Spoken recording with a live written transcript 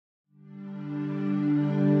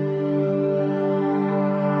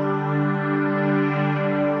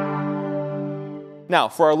Now,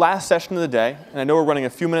 for our last session of the day, and I know we're running a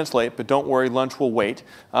few minutes late, but don't worry, lunch will wait,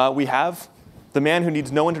 we have the man who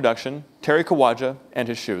needs no introduction, Terry Kawaja, and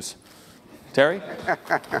his shoes. Terry? Thanks,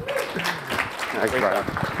 Brian.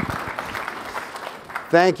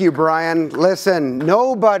 Thank you, Brian. Listen,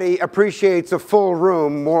 nobody appreciates a full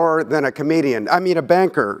room more than a comedian. I mean, a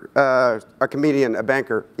banker. A comedian, a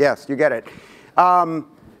banker. Yes, you get it.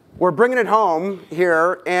 We're bringing it home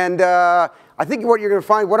here, and I think what you're going to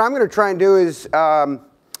find, what I'm going to try and do is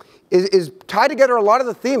tie together a lot of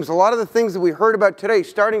the themes, a lot of the things that we heard about today,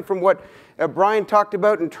 starting from what Brian talked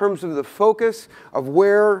about in terms of the focus of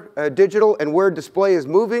where digital and where display is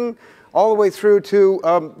moving, all the way through to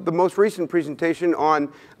the most recent presentation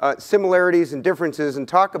on similarities and differences, and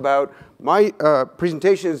talk about my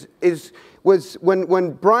presentation was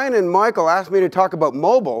when Brian and Michael asked me to talk about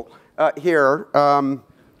mobile here.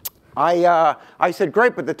 I said,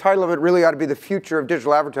 great, but the title of it really ought to be The Future of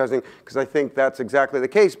Digital Advertising, because I think that's exactly the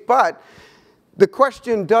case. But the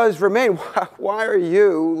question does remain, why are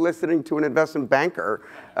you listening to an investment banker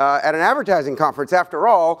at an advertising conference? After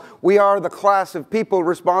all, we are the class of people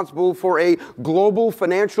responsible for a global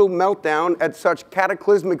financial meltdown at such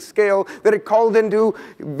cataclysmic scale that it called into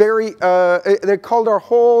that called our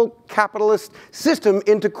whole capitalist system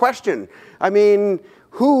into question. I mean,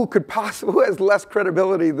 who has less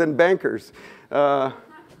credibility than bankers? Comedy's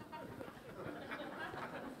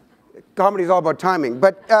all about timing,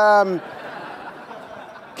 but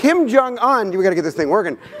Kim Jong-un, we got to get this thing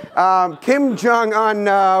working. Kim Jong-un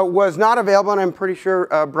was not available, and I'm pretty sure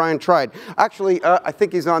Brian tried. Actually, I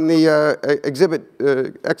think he's on the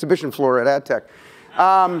exhibition floor at AdTech.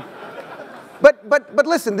 But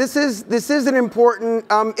listen, this is an important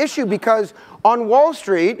issue, because on Wall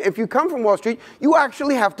Street, if you come from Wall Street, you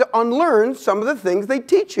actually have to unlearn some of the things they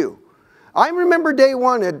teach you. I remember day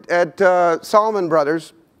one at Salomon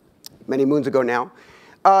Brothers, many moons ago now.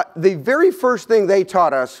 The very first thing they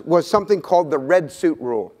taught us was something called the red suit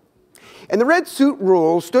rule. And the red suit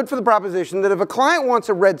rule stood for the proposition that if a client wants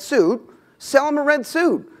a red suit, sell him a red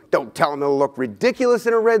suit. Don't tell him he'll look ridiculous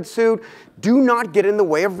in a red suit. Do not get in the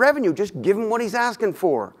way of revenue. Just give him what he's asking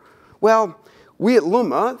for. Well, we at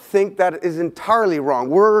LUMA think that is entirely wrong.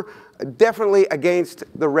 We're definitely against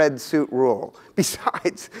the red suit rule.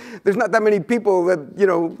 Besides, there's not that many people that, you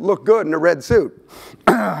know, look good in a red suit.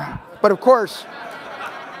 But of course,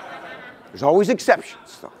 there's always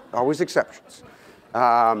exceptions, though. Always exceptions.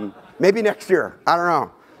 Maybe next year. I don't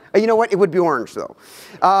know. You know what? It would be orange, though.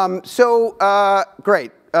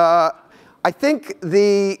 Great. I think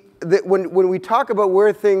when we talk about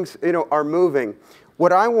where things are moving,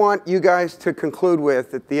 what I want you guys to conclude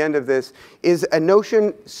with at the end of this is a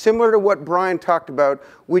notion similar to what Brian talked about,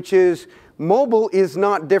 which is mobile is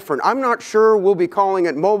not different. I'm not sure we'll be calling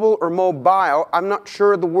it mobile or mobile. I'm not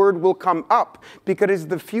sure the word will come up, because it's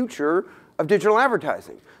the future of digital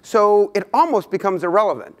advertising. So it almost becomes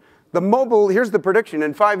irrelevant. The mobile, here's the prediction,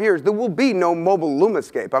 in 5 years, there will be no mobile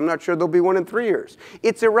LUMAscape. I'm not sure there'll be one in 3 years.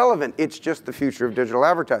 It's irrelevant. It's just the future of digital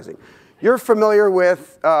advertising. You're familiar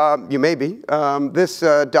with, you may be, this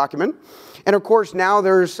document. And of course, now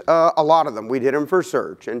there's a lot of them. We did them for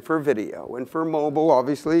search and for video and for mobile,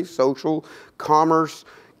 obviously, social, commerce,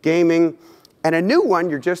 gaming. And a new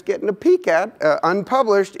one you're just getting a peek at,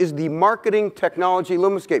 unpublished, is the Marketing Technology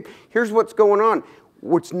LUMAscape. Here's what's going on.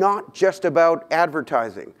 It's not just about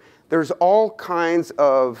advertising. There's all kinds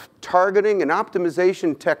of targeting and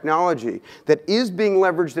optimization technology that is being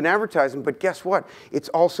leveraged in advertising, but guess what? It's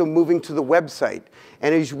also moving to the website.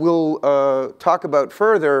 And as we'll talk about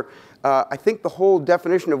further, I think the whole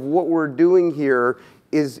definition of what we're doing here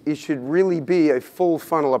is it should really be a full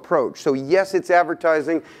funnel approach. So yes, it's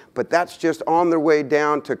advertising, but that's just on their way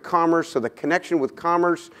down to commerce. So the connection with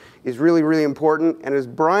commerce is really, really important. And as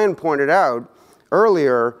Brian pointed out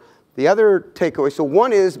earlier, the other takeaway, so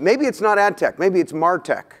one is maybe it's not ad tech, maybe it's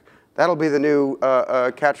MarTech. That'll be the new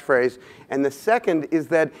catchphrase. And the second is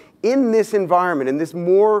that in this environment, in this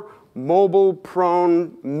more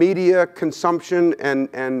mobile-prone media consumption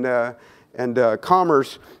and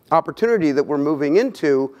commerce opportunity that we're moving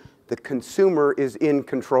into, the consumer is in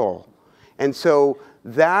control. And so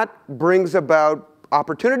that brings about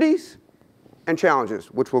opportunities and challenges,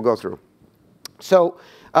 which we'll go through. So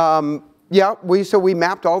yeah, we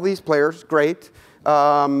mapped all these players, great.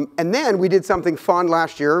 And then we did something fun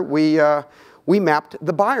last year. We mapped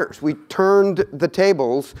the buyers. We turned the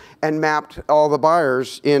tables and mapped all the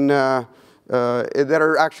buyers in, that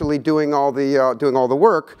are actually doing all the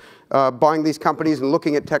work buying these companies and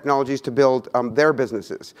looking at technologies to build their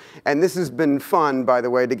businesses. And this has been fun, by the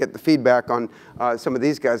way, to get the feedback on some of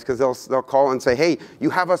these guys, because they'll call and say, hey, you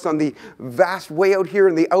have us on the vast way out here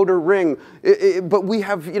in the outer ring, but we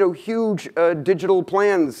have huge digital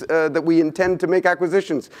plans that we intend to make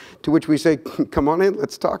acquisitions, to which we say, come on in,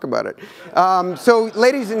 let's talk about it. So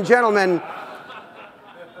ladies and gentlemen,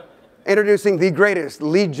 introducing the greatest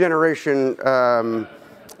lead generation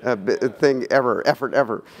effort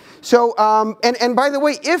ever. So, and by the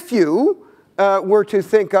way, if you were to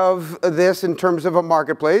think of this in terms of a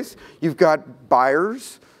marketplace, you've got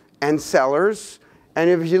buyers and sellers, and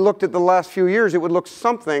if you looked at the last few years, it would look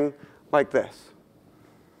something like this.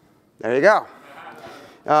 There you go.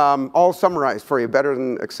 All summarized for you, better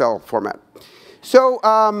than Excel format. So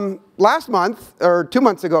last month, or 2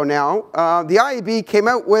 months ago now, the IAB came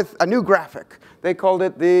out with a new graphic. They called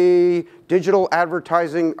it the Digital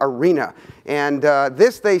Advertising Arena. And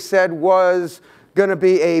this, they said, was going to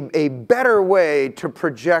be a better way to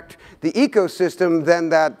project the ecosystem than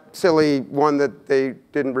that silly one that they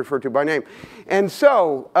didn't refer to by name. And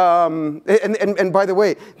so, and by the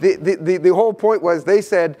way, the whole point was they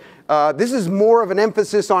said, this is more of an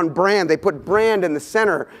emphasis on brand. They put brand in the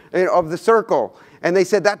center of the circle. And they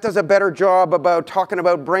said that does a better job about talking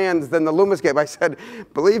about brands than the LUMAscape. I said,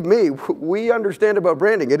 believe me, we understand about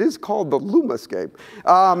branding. It is called the LUMAscape.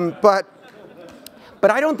 But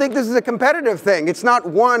I don't think this is a competitive thing. It's not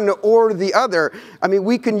one or the other. I mean,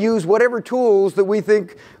 we can use whatever tools that we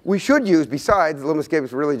think we should use. Besides, the LUMAscape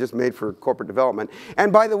is really just made for corporate development.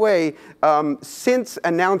 And by the way, since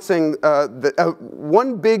announcing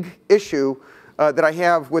one big issue that I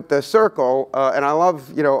have with the circle, and I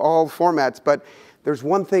love all formats, but there's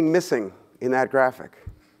one thing missing in that graphic.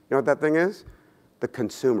 You know what that thing is? The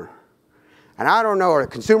consumer. And I don't know, or a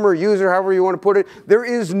consumer, user, however you want to put it, there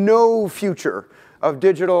is no future of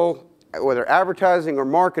digital, whether advertising or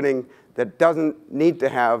marketing, that doesn't need to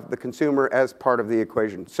have the consumer as part of the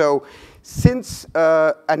equation. So since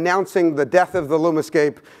announcing the death of the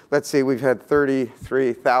LUMAscape, let's see, we've had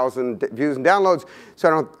 33,000 views and downloads, so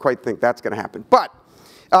I don't quite think that's going to happen. But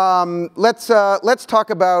let's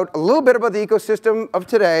talk about a little bit about the ecosystem of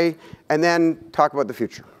today and then talk about the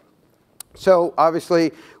future. So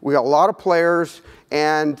obviously, we got a lot of players,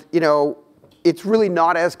 and it's really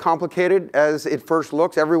not as complicated as it first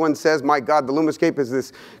looks. Everyone says, my God, the LUMAscape is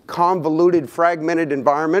this convoluted, fragmented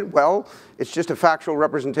environment. Well, it's just a factual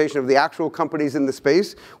representation of the actual companies in the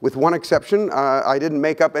space, with one exception. I didn't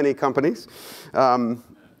make up any companies.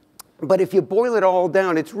 But if you boil it all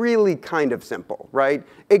down, it's really kind of simple, right?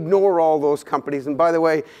 Ignore all those companies. And by the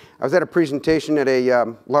way, I was at a presentation at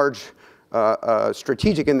a large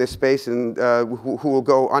strategic in this space, and who will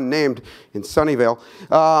go unnamed in Sunnyvale.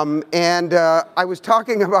 And I was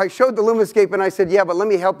talking about, I showed the LUMAscape, and I said, yeah, but let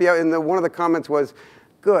me help you out. And one of the comments was,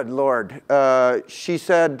 good Lord. She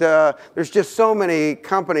said, there's just so many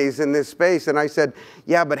companies in this space. And I said,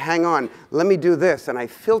 yeah, but hang on, let me do this. And I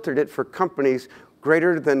filtered it for companies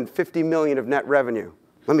greater than 50 million of net revenue.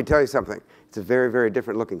 Let me tell you something. It's a very, very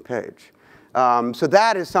different looking page. So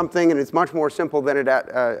that is something, and it's much more simple than it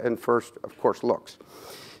at first, of course, looks.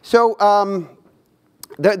 So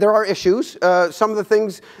there are issues. Some of the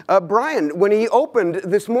things, Brian, when he opened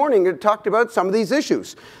this morning, talked about some of these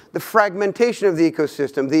issues. The fragmentation of the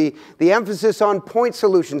ecosystem, the emphasis on point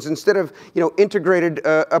solutions instead of integrated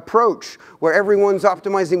approach, where everyone's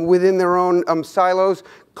optimizing within their own silos.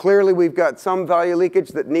 Clearly, we've got some value leakage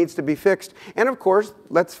that needs to be fixed. And of course,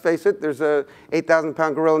 let's face it, there's a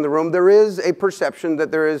 8,000-pound gorilla in the room. There is a perception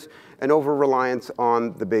that there is an over-reliance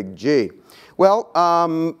on the big G. Well,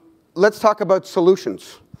 let's talk about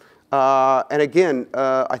solutions. And again,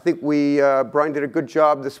 I think Brian did a good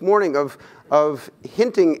job this morning of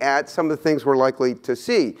hinting at some of the things we're likely to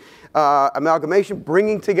see. Amalgamation,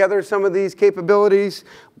 bringing together some of these capabilities,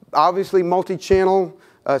 obviously multi-channel,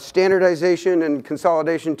 standardization and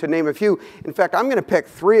consolidation, to name a few. In fact, I'm going to pick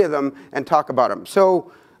 3 of them and talk about them.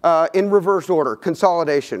 So in reverse order,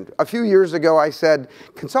 consolidation. A few years ago, I said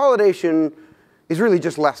consolidation is really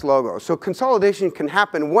just less logos. So consolidation can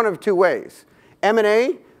happen one of 2 ways,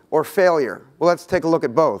 M&A or failure. Well, let's take a look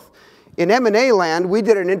at both. In M&A land, we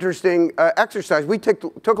did an interesting exercise. We took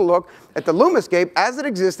a look at the LUMAscape as it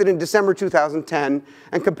existed in December 2010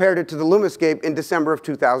 and compared it to the LUMAscape in December of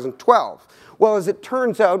 2012. Well, as it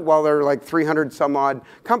turns out, while there are like 300 some odd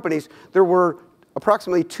companies, there were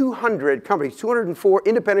approximately 200 companies, 204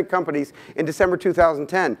 independent companies in December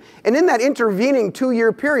 2010. And in that intervening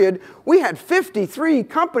 2-year period, we had 53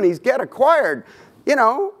 companies get acquired.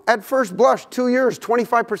 At first blush, 2 years,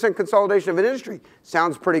 25% consolidation of an industry.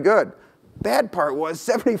 Sounds pretty good. Bad part was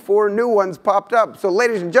 74 new ones popped up. So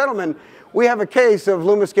ladies and gentlemen, we have a case of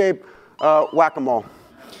LUMAscape whack-a-mole.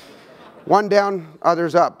 One down,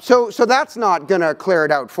 others up. So that's not going to clear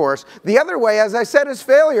it out for us. The other way, as I said, is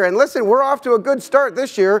failure. And listen, we're off to a good start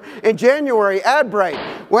this year. In January,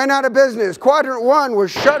 AdBright went out of business. Quadrant 1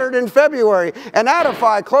 was shuttered in February. And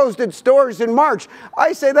Adify closed its doors in March.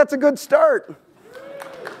 I say that's a good start.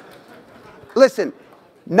 Listen,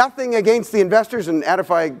 nothing against the investors, and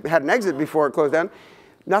Adify had an exit before it closed down.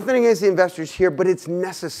 Nothing against the investors here, but it's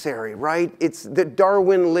necessary, right? It's that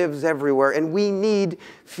Darwin lives everywhere, and we need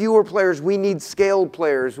fewer players. We need scaled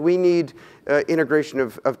players. We need integration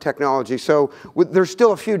of technology. So there's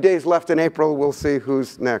still a few days left in April. We'll see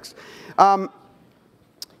who's next. And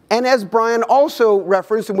as Brian also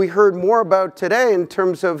referenced, and we heard more about today in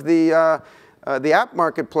terms of the app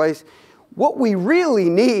marketplace, what we really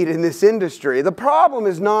need in this industry, the problem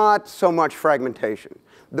is not so much fragmentation.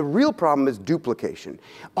 The real problem is duplication.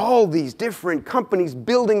 All these different companies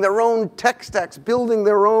building their own tech stacks, building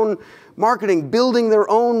their own marketing, building their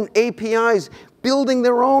own APIs, building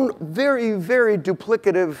their own very, very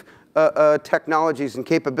duplicative technologies and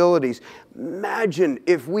capabilities. Imagine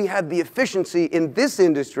if we had the efficiency in this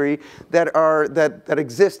industry that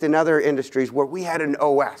exist in other industries where we had an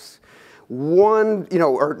OS. One,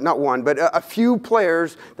 or not one, but a few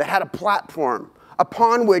players that had a platform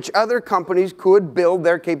upon which other companies could build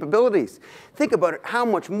their capabilities. Think about it, how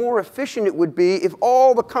much more efficient it would be if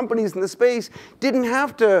all the companies in the space didn't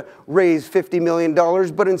have to raise $50 million,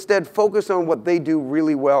 but instead focus on what they do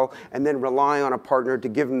really well and then rely on a partner to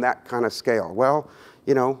give them that kind of scale. Well,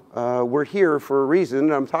 we're here for a reason,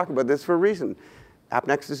 and I'm talking about this for a reason.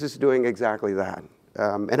 AppNexus is doing exactly that.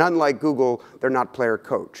 And unlike Google, they're not player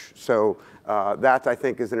coach. So that, I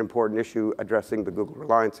think, is an important issue addressing the Google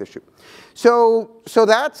reliance issue. So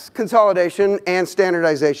that's consolidation and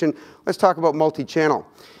standardization. Let's talk about multi-channel.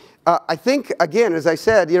 I think, again, as I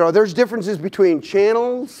said, there's differences between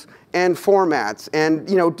channels and formats. And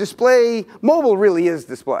display, mobile really is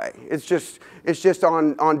display. It's just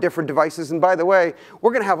on different devices. And by the way,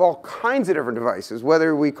 we're going to have all kinds of different devices,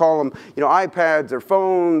 whether we call them iPads or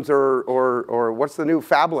phones or what's the new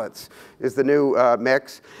phablets is the new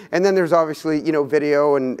mix. And then there's obviously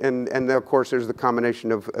video and of course there's the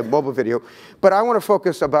combination of mobile video. But I want to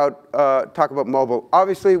focus talk about mobile.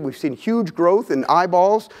 Obviously we've seen huge growth in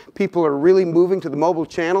eyeballs. People are really moving to the mobile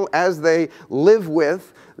channel as they live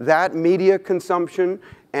with that media consumption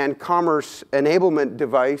and commerce enablement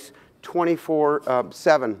device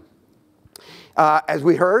 24/7. As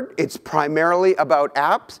we heard, it's primarily about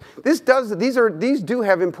apps. These do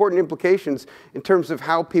have important implications in terms of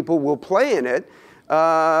how people will play in it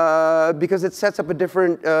because it sets up a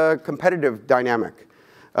different competitive dynamic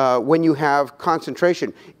when you have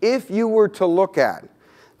concentration. If you were to look at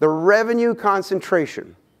the revenue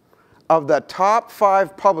concentration of the top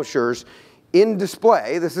 5 publishers in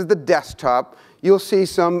display, this is the desktop, you'll see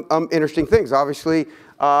some interesting things. Obviously,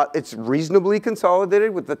 it's reasonably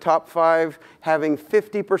consolidated with the top 5 having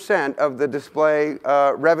 50% of the display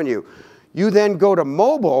revenue. You then go to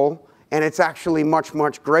mobile, and it's actually much,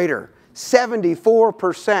 much greater.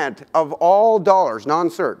 74% of all dollars,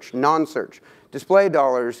 non-search, display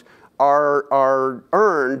dollars are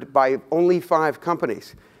earned by only 5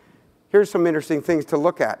 companies. Here's some interesting things to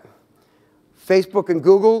look at. Facebook and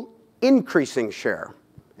Google, increasing share.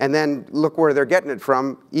 And then look where they're getting it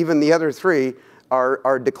from. Even the other 3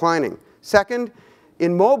 are declining. Second,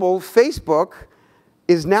 in mobile, Facebook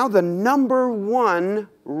is now the #1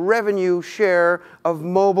 revenue share of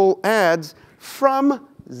mobile ads from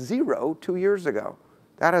 0 2 years ago.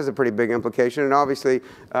 That has a pretty big implication, and obviously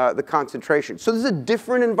the concentration. So this is a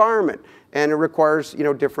different environment, and it requires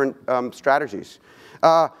different strategies.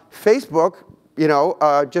 Facebook,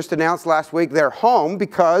 just announced last week they're home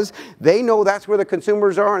because they know that's where the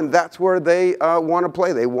consumers are and that's where they want to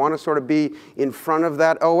play. They want to sort of be in front of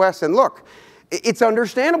that OS. And look, it's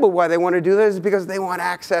understandable why they want to do this, is because they want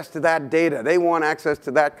access to that data. They want access to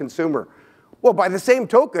that consumer. Well, by the same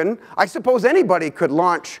token, I suppose anybody could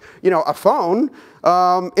launch, a phone,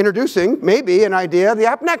 introducing maybe an idea, the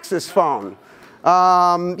AppNexus phone.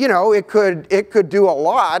 It could do a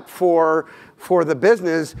lot for the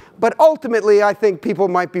business, but ultimately I think people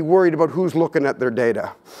might be worried about who's looking at their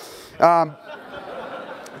data. And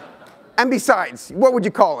besides, what would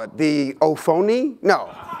you call it? The O-phony?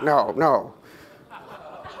 No.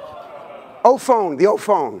 O-phone, the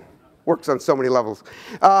O-phone. Works on so many levels.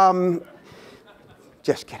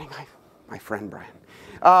 Just kidding, my friend Brian.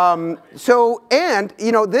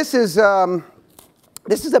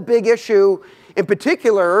 This is a big issue, in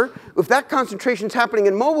particular, if that concentration is happening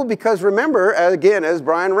in mobile, because remember, again, as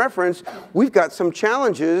Brian referenced, we've got some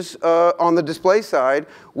challenges on the display side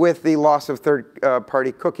with the loss of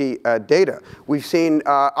third-party cookie data. We've seen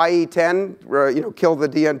IE10 kill the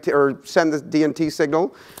DNT or send the DNT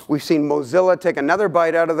signal. We've seen Mozilla take another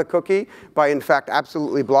bite out of the cookie by, in fact,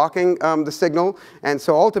 absolutely blocking the signal. And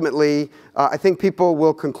so ultimately, I think people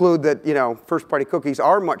will conclude that first-party cookies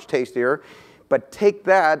are much tastier, but take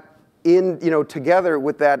that in together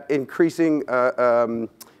with that increasing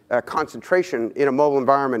concentration in a mobile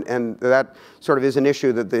environment, and that sort of is an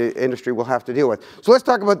issue that the industry will have to deal with. So let's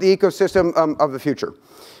talk about the ecosystem of the future.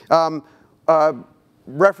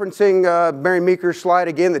 Referencing Mary Meeker's slide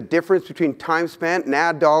again, the difference between time spent and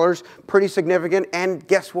ad dollars, pretty significant. And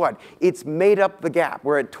guess what? It's made up the gap.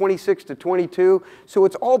 We're at 26 to 22, so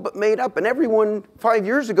it's all but made up. And everyone 5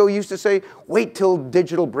 years ago used to say, wait till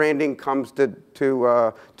digital branding comes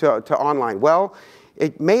to online. Well,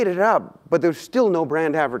 it made it up, but there's still no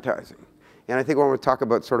brand advertising. And I think we're going to talk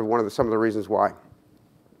about sort of some of the reasons why.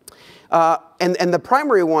 And the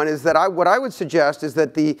primary one is that what I would suggest is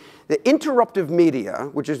that the interruptive media,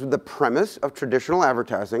 which is the premise of traditional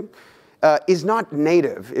advertising, is not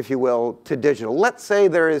native, if you will, to digital. Let's say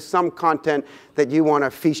there is some content that you want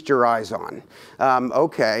to feast your eyes on.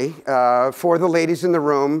 For the ladies in the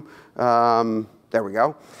room, there we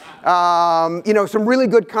go. Some really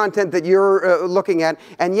good content that you're looking at,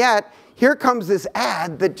 and yet here comes this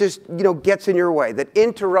ad that just gets in your way, that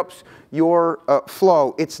interrupts your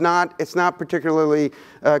flow. It's not particularly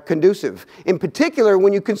conducive. In particular,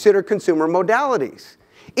 when you consider consumer modalities.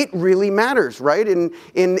 It really matters, right? In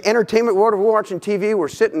entertainment world, we're watching TV, we're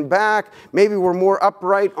sitting back, maybe we're more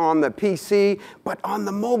upright on the PC, but on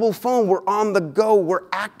the mobile phone, we're on the go, we're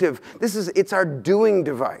active. It's our doing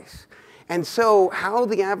device. And so how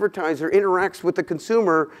the advertiser interacts with the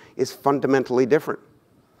consumer is fundamentally different.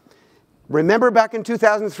 Remember back in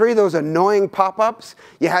 2003, those annoying pop-ups?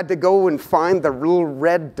 You had to go and find the little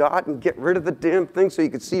red dot and get rid of the damn thing so you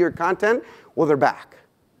could see your content. Well, they're back.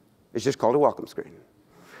 It's just called a welcome screen.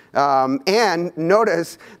 And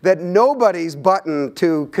notice that nobody's button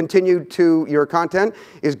to continue to your content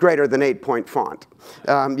is greater than 8-point font.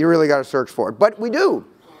 You really got to search for it. But we do.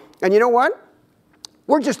 And you know what?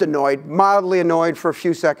 We're just annoyed, mildly annoyed for a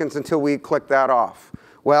few seconds until we click that off.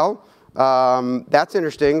 Well, that's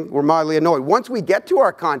interesting. We're mildly annoyed. Once we get to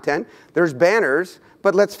our content, there's banners.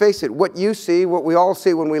 But let's face it, what you see, what we all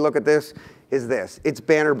see when we look at this, is this. It's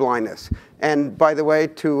banner blindness. And by the way,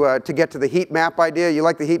 to get to the heat map idea, you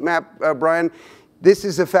like the heat map, Brian? This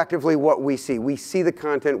is effectively what we see. We see the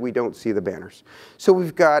content, we don't see the banners. So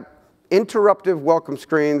we've got interruptive welcome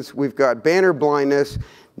screens, we've got banner blindness.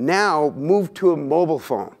 Now move to a mobile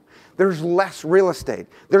phone. There's less real estate.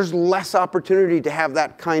 There's less opportunity to have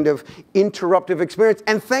that kind of interruptive experience.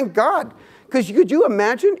 And thank God. Because could you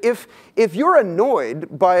imagine if you're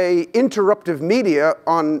annoyed by interruptive media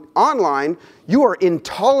online, you are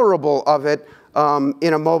intolerable of it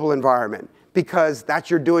in a mobile environment. Because that's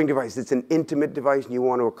your doing device. It's an intimate device and you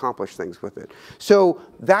want to accomplish things with it. So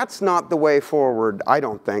that's not the way forward, I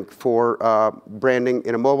don't think, for branding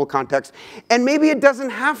in a mobile context. And maybe it doesn't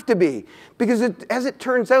have to be. Because as it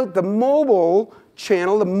turns out, the mobile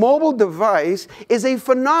channel, the mobile device, is a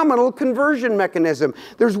phenomenal conversion mechanism.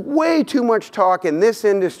 There's way too much talk in this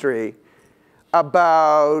industry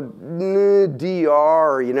about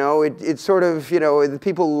DR, it's sort of,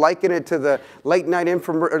 people liken it to the late night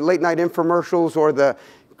infomercials or the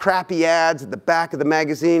crappy ads at the back of the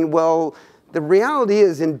magazine. Well, the reality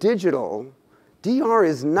is in digital, DR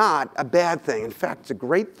is not a bad thing. In fact, it's a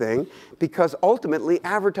great thing because ultimately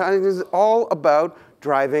advertising is all about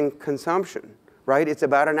driving consumption, right? It's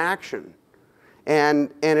about an action. And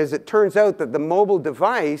as it turns out that the mobile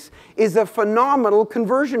device is a phenomenal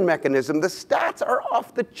conversion mechanism. The stats are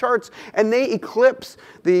off the charts and they eclipse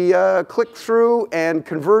the click-through and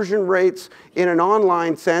conversion rates in an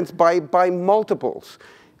online sense by multiples.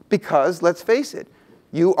 Because, let's face it,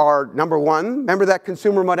 you are, number one, remember that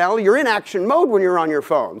consumer modality? You're in action mode when you're on your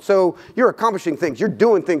phone. So you're accomplishing things, you're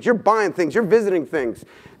doing things, you're buying things, you're visiting things.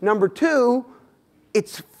 Number two,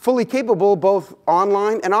 it's fully capable both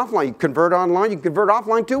online and offline. You can convert online, you can convert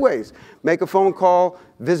offline two ways. Make a phone call,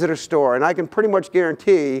 visit a store. And I can pretty much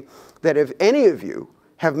guarantee that if any of you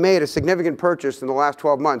have made a significant purchase in the last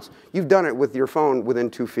 12 months, you've done it with your phone within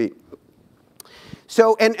 2 feet.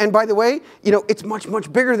 So, and by the way, it's much,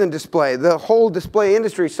 much bigger than display. The whole display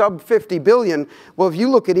industry, sub 50 billion. Well, if you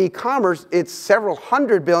look at e-commerce, it's several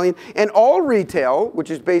hundred billion. And all retail, which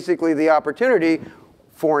is basically the opportunity,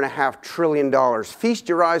 $4.5 trillion. Feast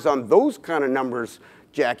your eyes on those kind of numbers,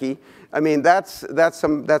 Jackie. I mean, that's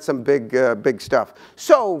some big stuff.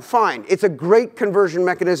 So fine, it's a great conversion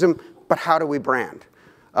mechanism, but how do we brand?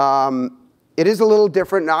 It is a little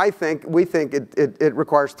different, and we think it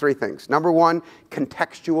requires three things. Number one,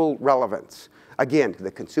 contextual relevance. Again,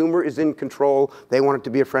 the consumer is in control. They want it to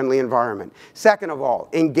be a friendly environment. Second of all,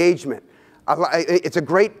 engagement. It's a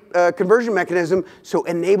great conversion mechanism, so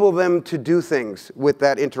enable them to do things with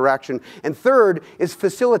that interaction. And third is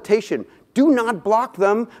facilitation. Do not block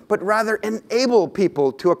them, but rather enable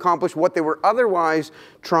people to accomplish what they were otherwise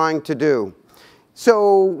trying to do.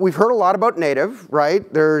 So we've heard a lot about native,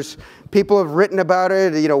 right? There's people have written about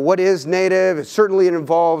it. You know, what is native? It certainly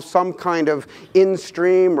involves some kind of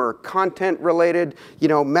in-stream or content-related,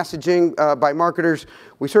 messaging by marketers.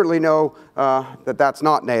 We certainly know that that's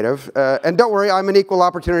not native. And don't worry, I'm an equal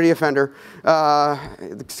opportunity offender.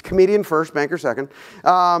 Comedian first, banker second.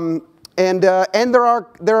 And there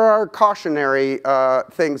are cautionary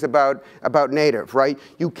things about native, right?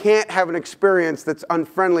 You can't have an experience that's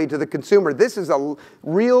unfriendly to the consumer. This is a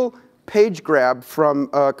real page grab from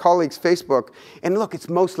colleagues' Facebook, and look, it's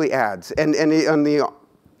mostly ads. And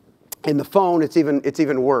in the phone, it's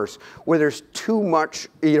even worse, where there's too much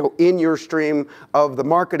in your stream of the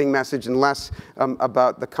marketing message and less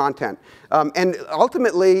about the content. And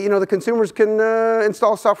ultimately, the consumers can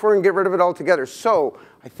install software and get rid of it altogether. So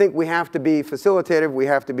I think we have to be facilitative. We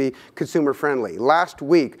have to be consumer friendly. Last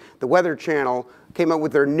week, the Weather Channel came out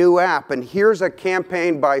with their new app, and here's a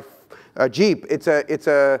campaign by Jeep. It's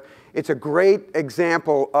a great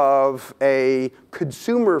example of a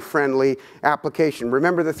consumer-friendly application.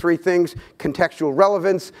 Remember the three things: contextual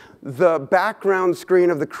relevance, the background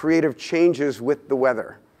screen of the creative changes with the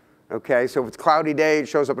weather. Okay, so if it's a cloudy day, it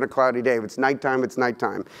shows up in a cloudy day. If it's nighttime, it's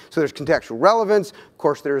nighttime. So there's contextual relevance. Of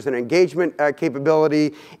course, there's an engagement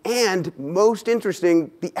capability. And most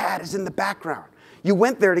interesting, the ad is in the background. You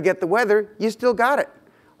went there to get the weather, you still got it.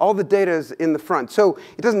 All the data is in the front. So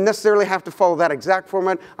it doesn't necessarily have to follow that exact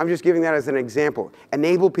format. I'm just giving that as an example.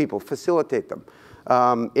 Enable people, facilitate them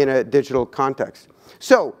in a digital context.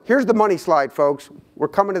 So here's the money slide, folks. We're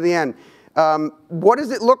coming to the end. What does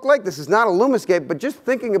it look like? This is not a LUMAscape, but just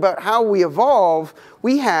thinking about how we evolve,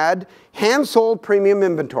 we had hand-sold premium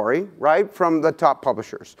inventory, right, from the top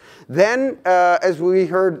publishers. Then, as we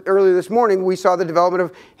heard earlier this morning, we saw the development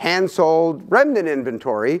of hand-sold remnant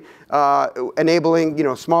inventory,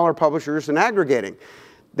 enabling smaller publishers and aggregating.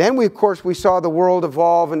 Then, of course, we saw the world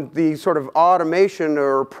evolve in the sort of automation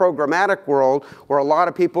or programmatic world, where a lot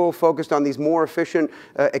of people focused on these more efficient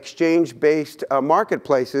exchange-based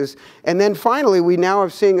marketplaces. And then finally, we now are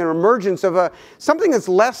seeing an emergence of something that's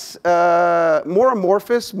less, more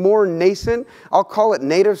amorphous, more nascent. I'll call it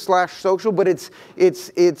native/social, but it's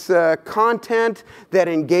content that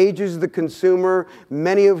engages the consumer,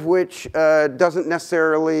 many of which doesn't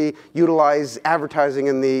necessarily utilize advertising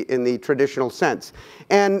in the traditional sense.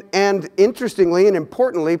 And interestingly and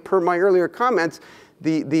importantly, per my earlier comments,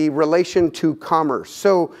 the relation to commerce.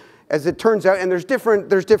 So as it turns out, and there's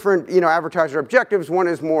different advertiser objectives. One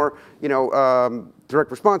is more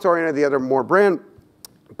direct response oriented, the other more brand,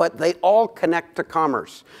 but they all connect to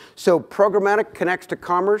commerce. So programmatic connects to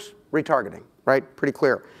commerce, retargeting, right? Pretty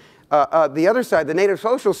clear. The other side, the native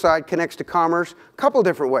social side, connects to commerce a couple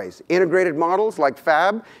different ways. Integrated models like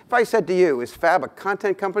Fab. If I said to you, is Fab a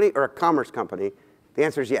content company or a commerce company? The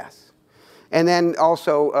answer is yes. And then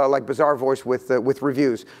also like Bazaar Voice with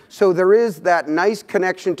reviews. So there is that nice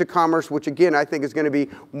connection to commerce, which again I think is going to be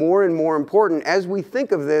more and more important as we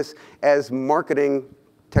think of this as marketing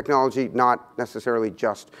technology, not necessarily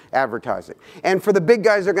just advertising. And for the big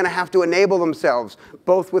guys, they're going to have to enable themselves,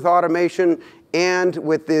 both with automation and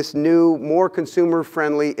with this new, more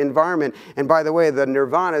consumer-friendly environment. And by the way, the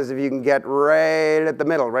nirvana is if you can get right at the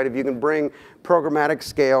middle, right? If you can bring programmatic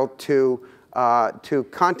scale to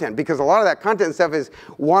content, because a lot of that content stuff is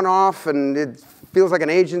one-off and it feels like an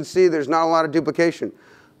agency. There's not a lot of duplication.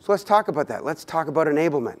 So let's talk about that. Let's talk about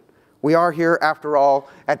enablement. We are here, after all,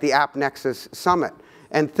 at the App Nexus Summit.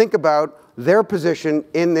 And think about their position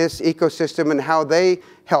in this ecosystem and how they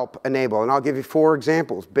help enable. And I'll give you 4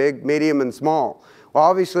 examples: big, medium, and small. Well,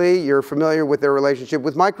 obviously, you're familiar with their relationship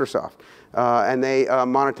with Microsoft, and they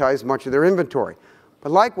monetize much of their inventory.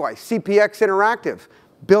 But likewise, CPX Interactive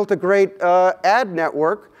built a great ad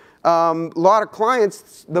network. A lot of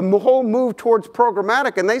clients, the whole move towards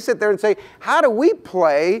programmatic, and they sit there and say, how do we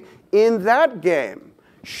play in that game?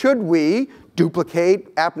 Should we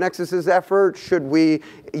duplicate AppNexus's effort? Should we,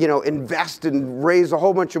 invest and raise a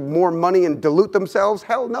whole bunch of more money and dilute themselves?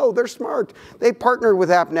 Hell no, they're smart. They partner with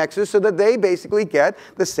AppNexus so that they basically get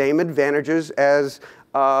the same advantages as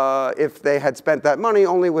if they had spent that money,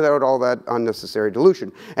 only without all that unnecessary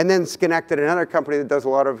dilution. And then Schenectady, another company that does a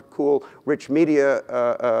lot of cool, rich media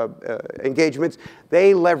engagements,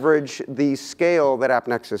 they leverage the scale that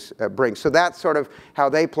AppNexus brings. So that's sort of how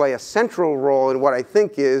they play a central role in what I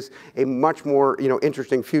think is a much more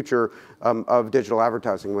interesting future of digital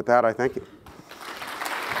advertising. With that, I thank you.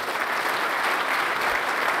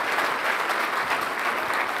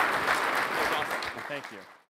 Thank you.